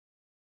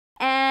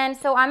And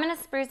so I'm gonna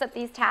spruce up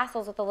these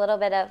tassels with a little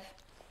bit of,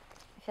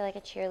 I feel like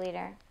a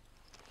cheerleader.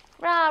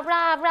 Rah,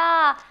 rah,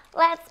 rah,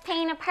 let's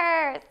paint a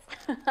purse.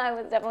 I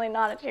was definitely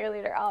not a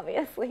cheerleader,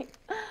 obviously.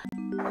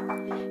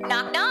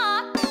 Knock,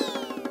 knock.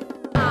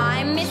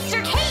 I'm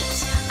Mr.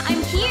 Kate.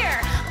 I'm here.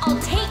 I'll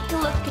take a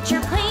look at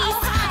your place.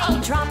 I'll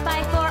drop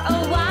by for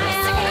a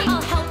while.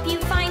 I'll help you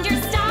find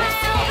your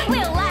style.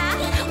 We'll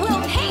laugh,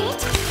 we'll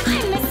paint.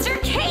 I'm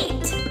Mr.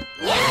 Kate.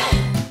 Yeah!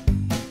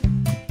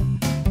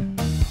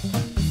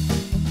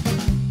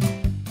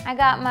 I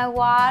got my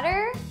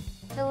water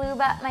to lube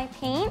up my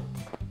paint.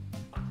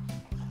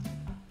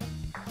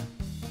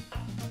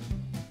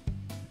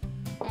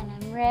 And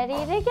I'm ready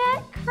to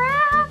get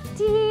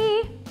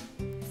crafty.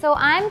 So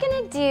I'm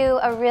gonna do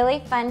a really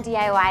fun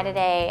DIY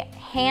today,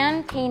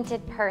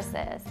 hand-painted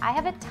purses. I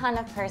have a ton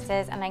of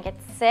purses and I get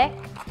sick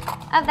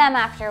of them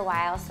after a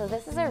while, so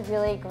this is a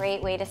really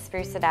great way to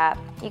spruce it up.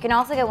 You can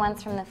also get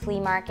ones from the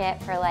flea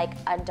market for like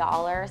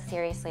 $1.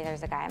 Seriously,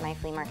 there's a guy at my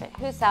flea market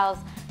who sells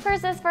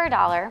purses for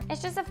 $1.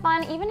 It's just a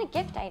fun, even a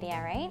gift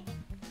idea, right?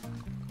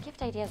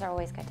 Gift ideas are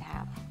always good to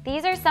have.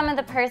 These are some of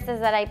the purses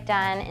that I've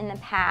done in the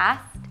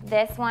past.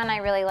 This one I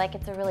really like.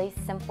 It's a really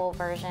simple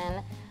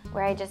version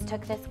where I just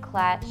took this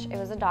clutch, it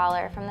was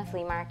 $1 from the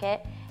flea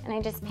market, and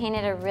I just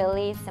painted a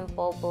really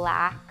simple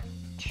black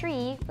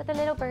tree with a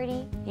little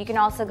birdie. You can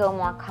also go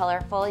more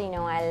colorful. You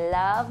know I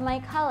love my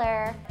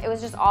color. It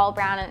was just all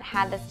brown and it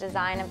had this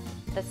design of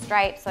the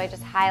stripes, so I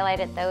just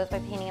highlighted those by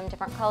painting them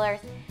different colors.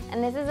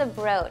 And this is a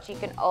brooch. You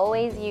can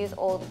always use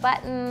old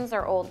buttons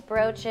or old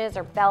brooches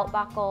or belt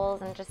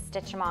buckles and just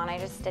stitch them on. I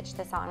just stitched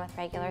this on with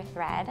regular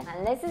thread.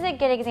 And this is a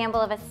good example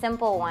of a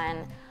simple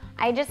one.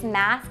 I just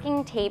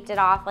masking taped it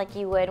off like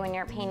you would when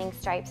you're painting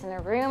stripes in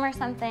a room or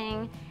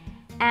something.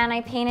 And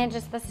I painted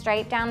just the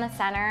stripe down the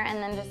center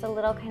and then just a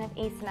little kind of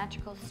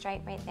asymmetrical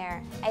stripe right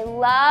there. I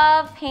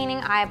love painting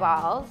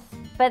eyeballs,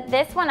 but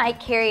this one I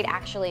carried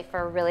actually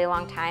for a really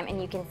long time,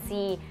 and you can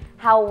see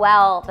how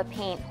well the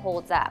paint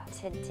holds up.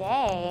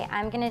 Today,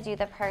 I'm gonna do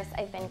the purse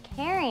I've been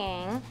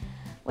carrying,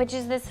 which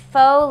is this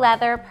faux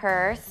leather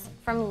purse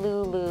from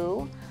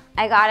Lulu.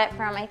 I got it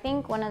from, I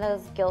think, one of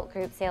those gilt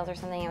group sales or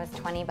something. It was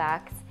 20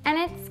 bucks. And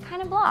it's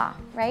kind of blah,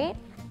 right?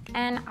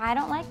 And I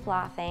don't like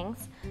blah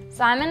things.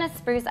 So I'm gonna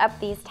spruce up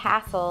these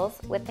tassels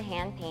with the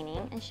hand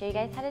painting and show you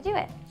guys how to do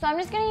it. So I'm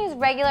just gonna use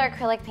regular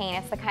acrylic paint.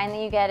 It's the kind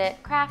that you get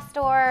at craft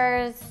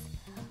stores,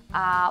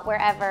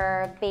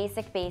 wherever,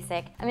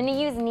 basic. I'm gonna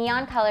use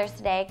neon colors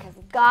today because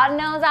God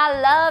knows I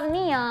love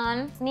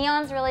neon.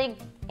 Neon's really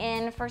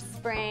in for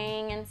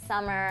spring and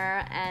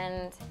summer,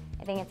 and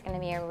I think it's gonna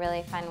be a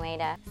really fun way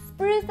to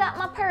spruce up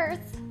my purse.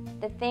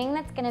 The thing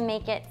that's gonna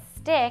make it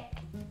stick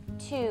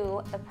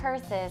to the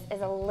purses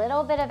is a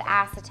little bit of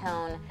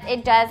acetone.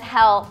 It does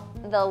help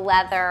the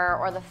leather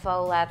or the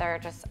faux leather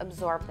just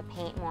absorb the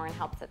paint more and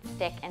helps it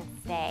stick and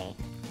stay.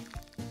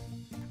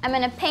 I'm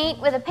gonna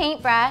paint with a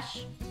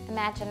paintbrush.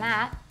 Imagine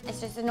that.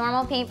 It's just a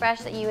normal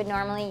paintbrush that you would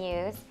normally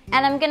use.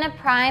 And I'm gonna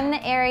prime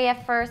the area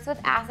first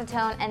with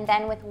acetone and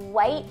then with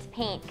white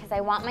paint because I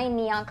want my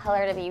neon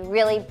color to be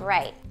really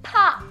bright.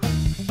 Pop!